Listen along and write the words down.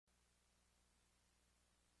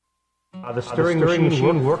The stirring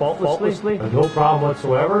machine worked faultlessly, no problem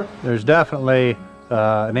whatsoever. There's definitely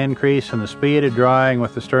an increase in the speed of drying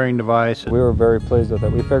with the stirring device. We were very pleased with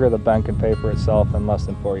it. We figure the bin can pay for itself in less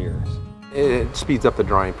than 4 years. It speeds up the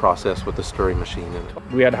drying process with the stirring machine.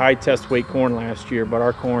 We had high test weight corn last year, but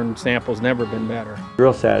our corn sample's never been better.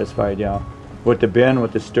 Real satisfied, yeah. With the bin,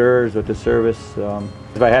 with the stirs, with the service.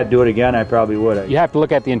 If I had to do it again, I probably would. You have to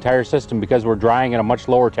look at the entire system because we're drying at a much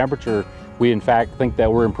lower temperature. We, in fact, think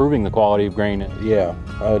that we're improving the quality of grain. Yeah,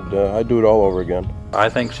 I'd do it all over again. I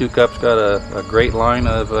think Sukup's got a great line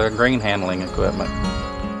of grain handling equipment.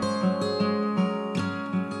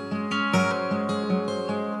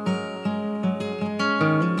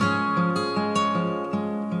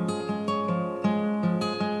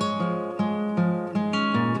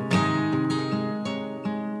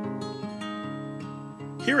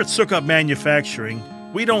 Here at Sukup Manufacturing,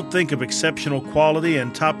 we don't think of exceptional quality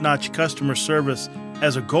and top-notch customer service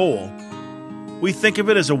as a goal. We think of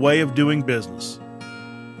it as a way of doing business.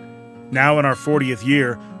 Now in our 40th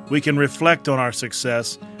year, we can reflect on our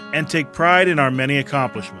success and take pride in our many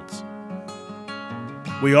accomplishments.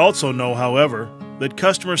 We also know, however, that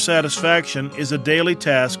customer satisfaction is a daily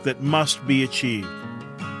task that must be achieved.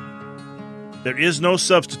 There is no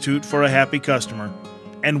substitute for a happy customer,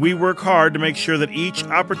 and we work hard to make sure that each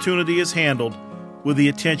opportunity is handled with the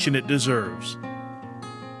attention it deserves.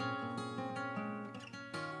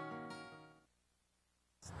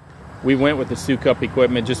 We went with the Sukup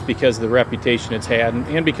equipment just because of the reputation it's had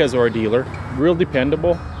and because of our dealer. Real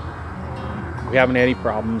dependable. We haven't had any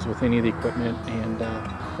problems with any of the equipment, and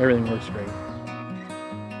everything works great.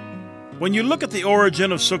 When you look at the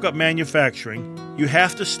origin of Sukup Manufacturing, you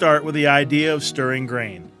have to start with the idea of stirring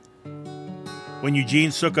grain. When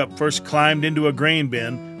Eugene Sukup first climbed into a grain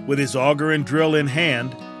bin with his auger and drill in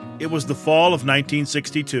hand, it was the fall of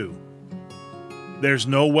 1962. There's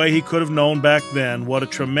no way he could have known back then what a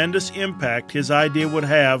tremendous impact his idea would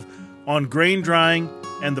have on grain drying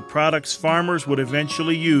and the products farmers would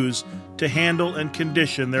eventually use to handle and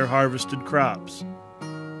condition their harvested crops.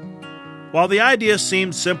 While the idea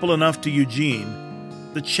seemed simple enough to Eugene,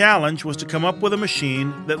 the challenge was to come up with a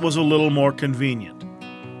machine that was a little more convenient.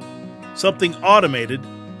 Something automated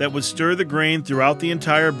that would stir the grain throughout the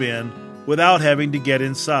entire bin without having to get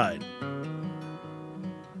inside.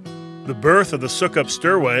 The birth of the Sukup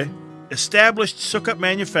Stirway established Sukup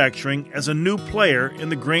Manufacturing as a new player in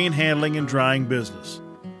the grain handling and drying business.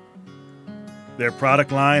 Their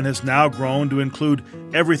product line has now grown to include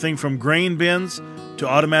everything from grain bins to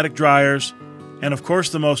automatic dryers, and of course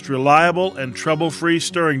the most reliable and trouble-free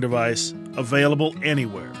stirring device available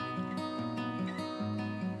anywhere.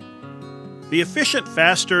 The efficient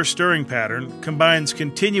Fastir stirring pattern combines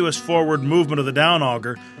continuous forward movement of the down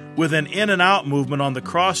auger with an in and out movement on the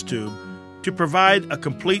cross tube to provide a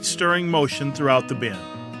complete stirring motion throughout the bin.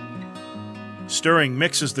 Stirring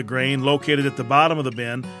mixes the grain located at the bottom of the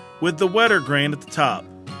bin with the wetter grain at the top.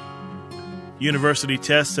 University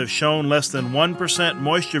tests have shown less than 1%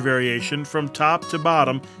 moisture variation from top to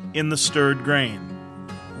bottom in the stirred grain.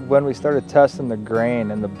 When we started testing the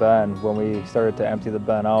grain in the bin, when we started to empty the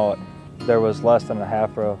bin out, there was less than a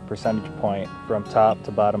half a percentage point from top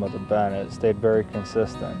to bottom of the bin. It stayed very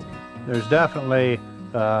consistent. There's definitely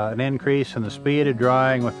an increase in the speed of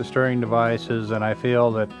drying with the stirring devices, and I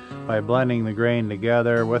feel that by blending the grain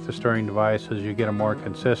together with the stirring devices, you get a more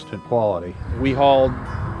consistent quality. We hauled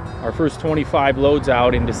our first 25 loads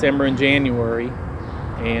out in December and January,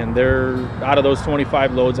 and out of those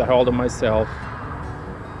 25 loads, I hauled them myself.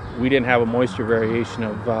 We didn't have a moisture variation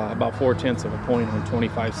of about 0.4 of a point on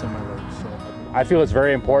 25 semi-loads. So I feel it's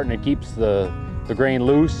very important. It keeps the grain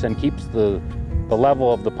loose and keeps the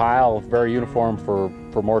level of the pile very uniform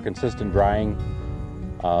for more consistent drying.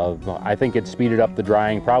 I think it speeded up the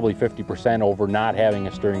drying probably 50% over not having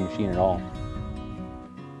a stirring machine at all.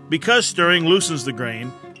 Because stirring loosens the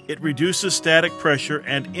grain, it reduces static pressure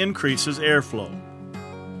and increases airflow.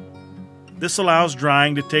 This allows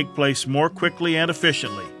drying to take place more quickly and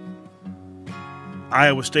efficiently.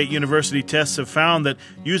 Iowa State University tests have found that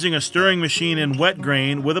using a stirring machine in wet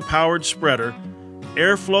grain with a powered spreader,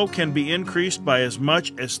 airflow can be increased by as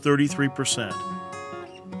much as 33%.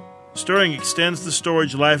 Stirring extends the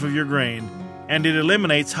storage life of your grain, and it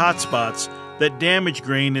eliminates hot spots that damage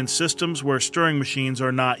grain in systems where stirring machines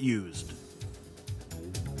are not used.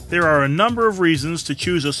 There are a number of reasons to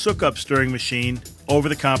choose a Sukup stirring machine over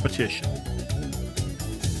the competition.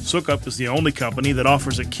 Sukup is the only company that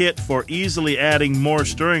offers a kit for easily adding more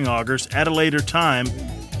stirring augers at a later time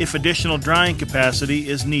if additional drying capacity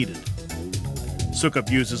is needed. Sukup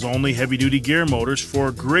uses only heavy-duty gear motors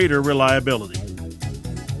for greater reliability.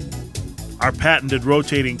 Our patented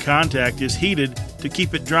rotating contact is heated to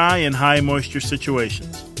keep it dry in high moisture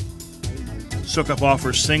situations. Sukup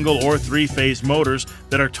offers single or three-phase motors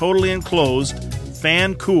that are totally enclosed,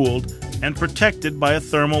 fan-cooled, and protected by a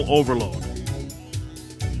thermal overload.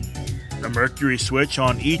 A mercury switch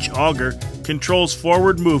on each auger controls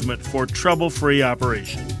forward movement for trouble-free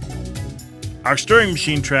operation. Our stirring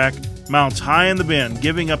machine track mounts high in the bin,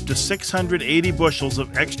 giving up to 680 bushels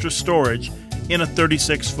of extra storage in a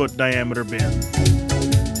 36-foot diameter bin.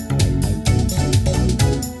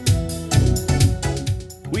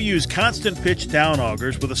 We use constant pitch down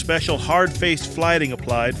augers with a special hard-faced flighting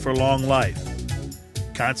applied for long life.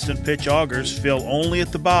 Constant pitch augers fill only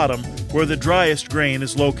at the bottom where the driest grain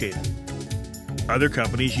is located. Other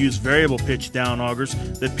companies use variable pitch down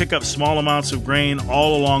augers that pick up small amounts of grain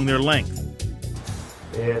all along their length.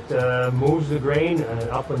 It moves the grain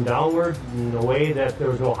up and downward in a way that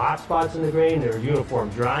there's no hot spots in the grain, there's uniform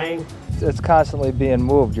drying. It's constantly being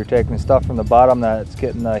moved. You're taking stuff from the bottom that's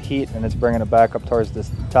getting the heat and it's bringing it back up towards the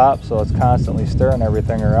top, so it's constantly stirring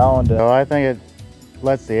everything around. So I think it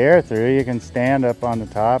lets the air through. You can stand up on the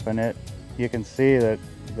top and you can see that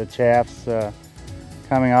the chaff's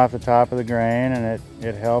coming off the top of the grain, and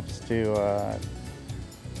it helps to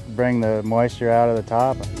bring the moisture out of the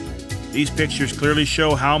top. These pictures clearly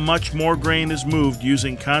show how much more grain is moved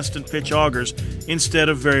using constant pitch augers instead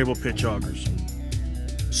of variable pitch augers.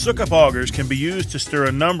 Sukup augers can be used to stir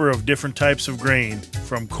a number of different types of grain,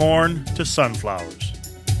 from corn to sunflowers.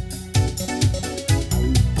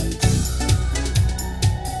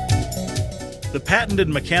 The patented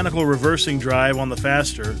mechanical reversing drive on the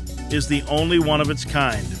Fastir is the only one of its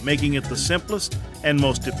kind, making it the simplest and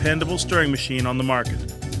most dependable stirring machine on the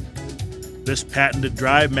market. This patented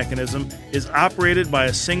drive mechanism is operated by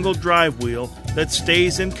a single drive wheel that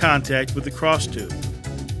stays in contact with the cross tube.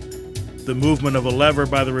 The movement of a lever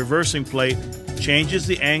by the reversing plate changes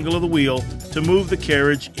the angle of the wheel to move the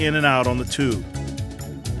carriage in and out on the tube.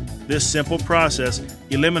 This simple process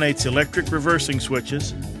eliminates electric reversing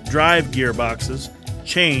switches, drive gearboxes,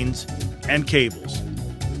 chains, and cables.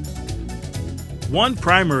 One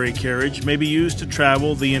primary carriage may be used to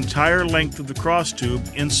travel the entire length of the cross tube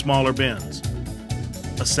in smaller bins.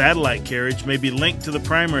 A satellite carriage may be linked to the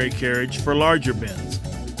primary carriage for larger bins.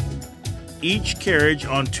 Each carriage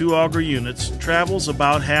on 2 auger units travels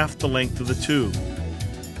about half the length of the tube.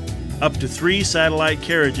 Up to 3 satellite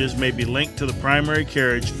carriages may be linked to the primary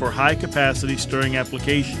carriage for high-capacity stirring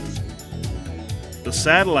applications. The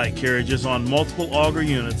satellite carriages on multiple auger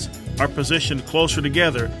units are positioned closer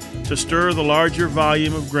together to stir the larger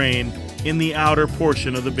volume of grain in the outer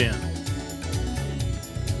portion of the bin.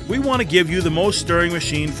 We want to give you the most stirring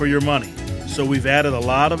machine for your money, so we've added a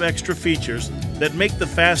lot of extra features that make the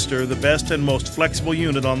Fastir the best and most flexible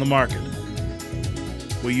unit on the market.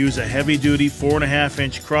 We use a heavy-duty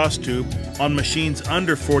 4.5-inch cross tube on machines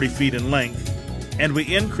under 40 feet in length, and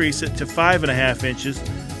we increase it to 5.5 inches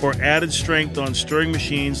for added strength on stirring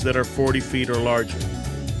machines that are 40 feet or larger.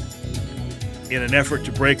 In an effort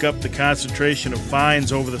to break up the concentration of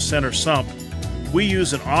fines over the center sump, we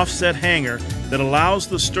use an offset hanger that allows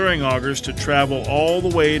the stirring augers to travel all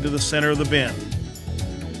the way to the center of the bin.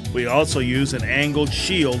 We also use an angled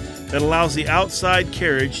shield that allows the outside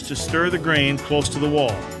carriage to stir the grain close to the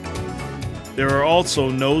wall. There are also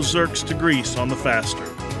no zerks to grease on the Fastir.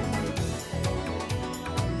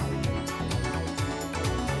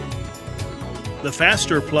 The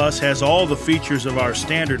Fastir Plus has all the features of our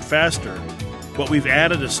standard Fastir, but we've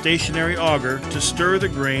added a stationary auger to stir the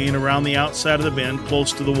grain around the outside of the bin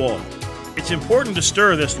close to the wall. It's important to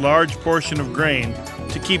stir this large portion of grain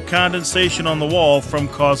to keep condensation on the wall from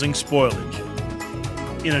causing spoilage.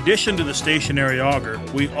 In addition to the stationary auger,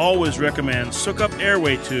 we always recommend Sukup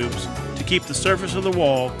airway tubes to keep the surface of the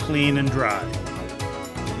wall clean and dry.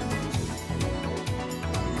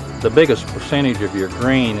 The biggest percentage of your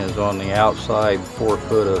grain is on the outside 4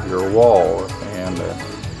 foot of your wall, and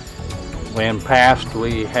in past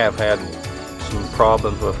we have had some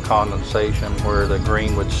problems with condensation where the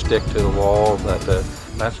grain would stick to the wall, but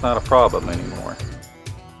that's not a problem anymore.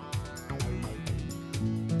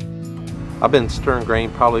 I've been stirring grain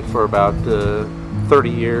probably for about 30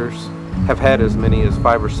 years. Have had as many as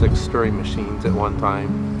 5 or 6 stirring machines at one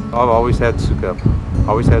time. I've always had Sukup,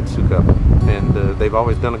 and they've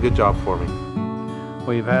always done a good job for me.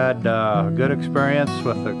 We've had a good experience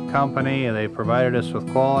with the company, and they provided us with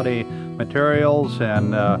quality materials,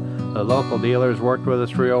 and the local dealers worked with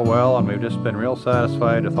us real well, and we've just been real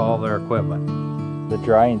satisfied with all their equipment. The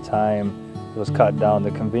drying time was cut down.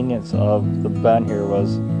 The convenience of the bin here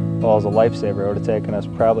was a lifesaver. It would have taken us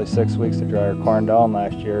probably 6 weeks to dry our corn down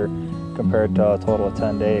last year compared to a total of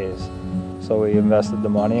 10 days. so we invested the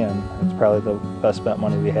money, and it's probably the best spent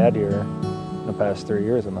money we had here in the past 3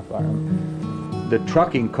 years on the farm. The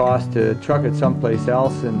trucking cost to truck it someplace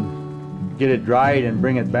else and get it dried and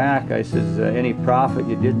bring it back, I says, any profit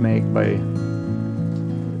you did make by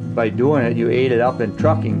doing it, you ate it up in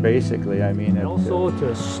trucking, basically. I mean, and also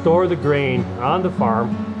to store the grain on the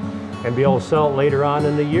farm and be able to sell it later on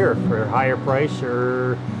in the year for a higher price,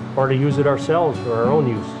 or to use it ourselves for our own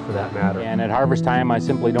use, for that matter. And at harvest time, I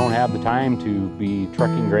simply don't have the time to be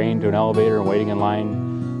trucking grain to an elevator and waiting in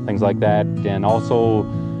line, things like that. And also,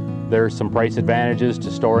 there's some price advantages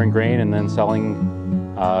to storing grain and then selling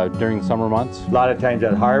during the summer months. A lot of times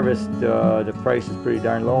at harvest, the price is pretty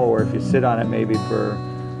darn low, or if you sit on it maybe for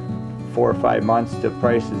 4 or 5 months, the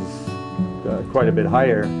price is quite a bit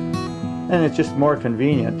higher. And it's just more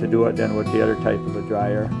convenient to do it than with the other type of a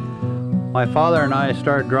dryer. My father and I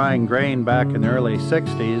started drying grain back in the early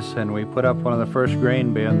 60s, and we put up one of the first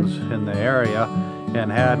grain bins in the area and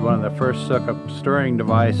had one of the first Sukup stirring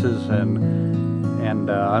devices and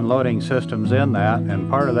unloading systems in that, and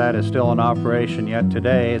part of that is still in operation yet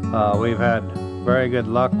today. We've had very good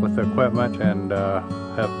luck with the equipment and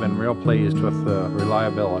have been real pleased with the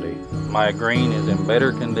reliability. My grain is in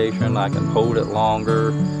better condition. I can hold it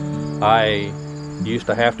longer. I used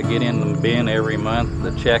to have to get in the bin every month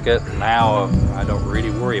to check it. Now I don't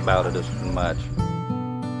really worry about it as much.